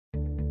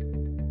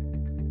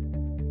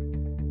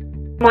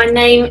My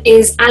name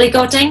is Ali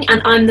Godding and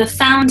I'm the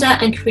founder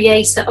and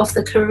creator of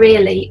The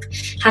Career Leap,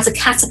 How to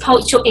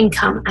Catapult Your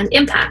Income and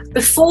Impact.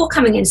 Before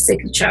coming into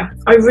Signature,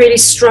 I really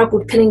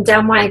struggled pinning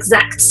down my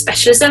exact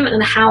specialism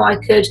and how I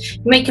could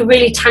make a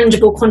really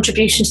tangible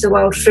contribution to the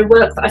world through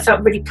work that I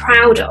felt really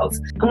proud of.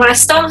 And when I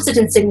started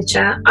in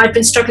Signature, I'd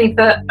been struggling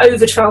for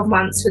over 12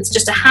 months with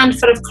just a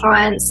handful of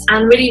clients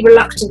and really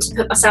reluctant to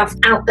put myself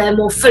out there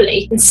more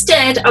fully.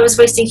 Instead, I was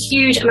wasting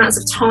huge amounts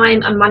of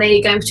time and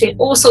money going between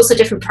all sorts of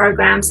different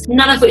programs,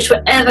 none of which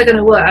were ever going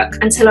to work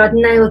until I'd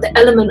nailed the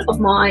element of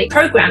my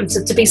program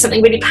to be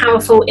something really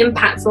powerful,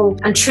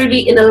 impactful, and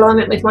truly in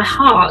alignment with my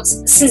heart.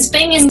 Since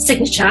being in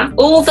Signature,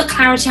 all the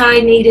clarity I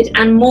needed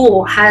and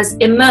more has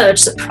emerged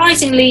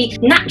surprisingly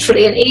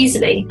naturally and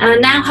easily, and I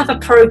now have a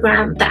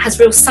program that has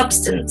real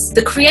substance.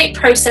 The Create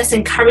process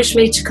encouraged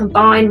me to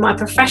combine my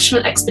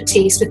professional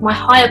expertise with my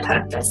higher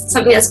purpose,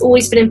 something that's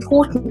always been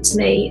important to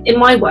me in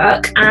my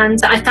work and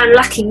that I found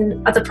lacking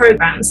in other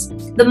programs.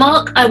 The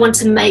mark I want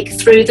to make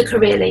through the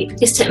Career Leap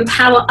is to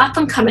empower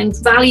up-and-coming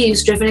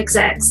values-driven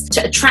execs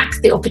to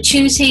attract the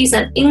opportunities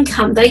and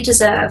income they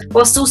deserve,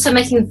 whilst also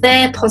making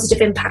their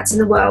positive impact in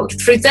the world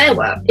through their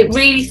work. It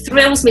really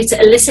thrills me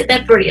to elicit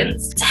their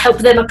brilliance, to help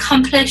them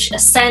accomplish,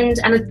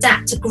 ascend and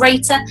adapt to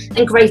greater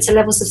and greater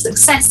levels of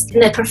success in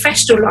their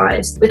professional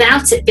lives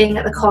without it being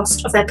at the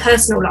cost of their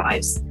personal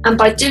lives. And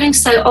by doing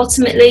so,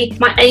 ultimately,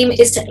 my aim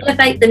is to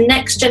elevate the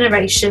next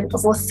generation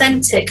of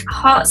authentic,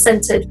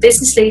 heart-centered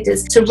business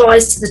leaders to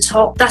rise to the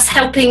top, thus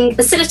helping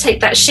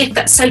facilitate that shift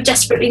that's so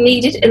desperately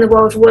needed in the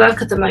world of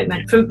work at the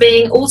moment, from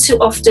being all too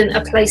often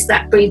a place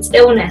that breeds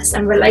illness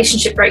and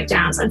relationship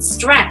breakdowns and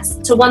stress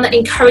to one that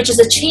encourages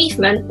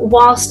achievement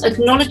whilst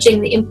acknowledging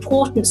the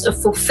importance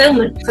of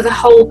fulfillment for the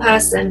whole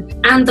person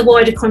and the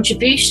wider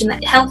contribution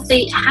that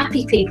healthy,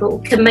 happy people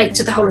can make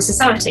to the whole of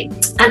society.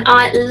 And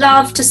I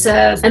love to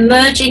serve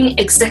emerging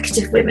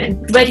executive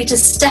women ready to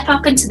step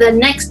up into their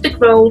next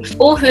big role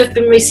or who have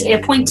been recently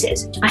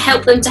appointed. I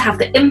help them to have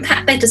the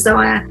impact they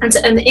desire and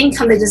to earn the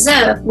income they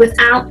deserve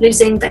without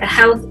losing their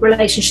health,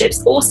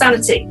 relationships or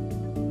sanity.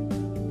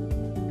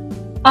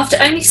 After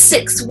only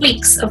 6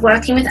 weeks of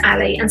working with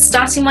Ali and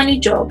starting my new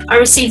job, I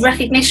received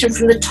recognition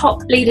from the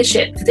top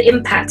leadership for the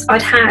impact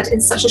I'd had in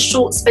such a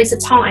short space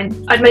of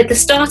time. I'd made the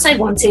start I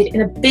wanted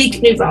in a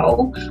big new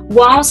role,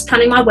 whilst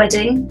planning my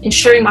wedding,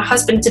 ensuring my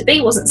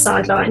husband-to-be wasn't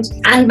sidelined,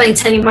 and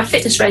maintaining my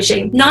fitness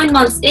regime. 9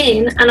 months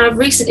in, and I've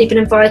recently been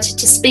invited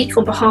to speak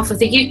on behalf of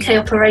the UK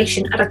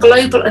operation at a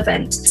global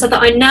event, so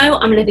that I know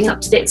I'm living up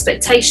to the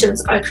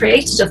expectations I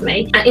created of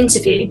me at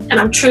interview, and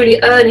I'm truly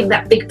earning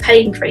that big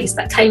pay increase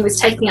that came with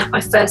taking up my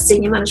first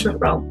senior management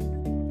role.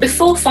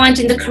 Before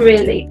finding the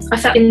Career Leap, I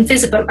felt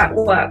invisible at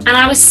work, and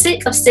I was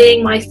sick of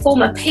seeing my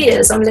former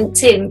peers on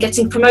LinkedIn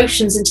getting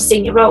promotions into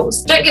senior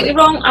roles. Don't get me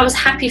wrong, I was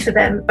happy for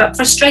them, but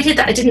frustrated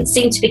that I didn't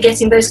seem to be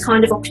getting those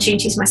kind of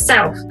opportunities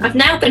myself. I've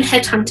now been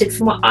headhunted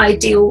for my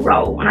ideal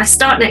role, and I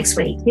start next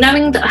week.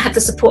 Knowing that I have the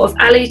support of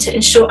Ali to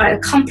ensure I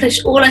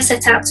accomplish all I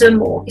set out to and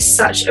more is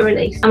such a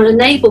relief, and will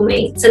enable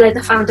me to lay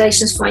the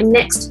foundations for my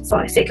next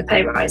 5-figure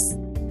pay rise.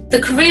 The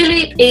Career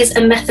Leap is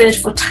a method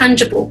for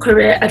tangible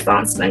career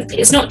advancement.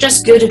 It's not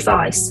just good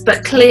advice,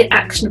 but clear,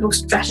 actionable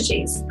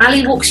strategies.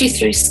 Ali walks you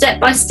through step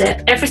by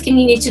step everything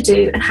you need to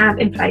do and have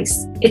in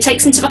place. It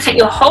takes into account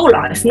your whole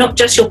life, not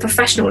just your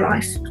professional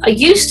life. I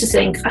used to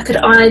think I could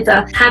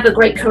either have a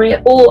great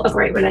career or a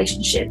great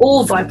relationship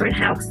or vibrant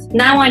health.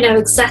 Now I know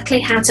exactly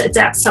how to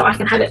adapt so I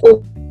can have it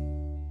all.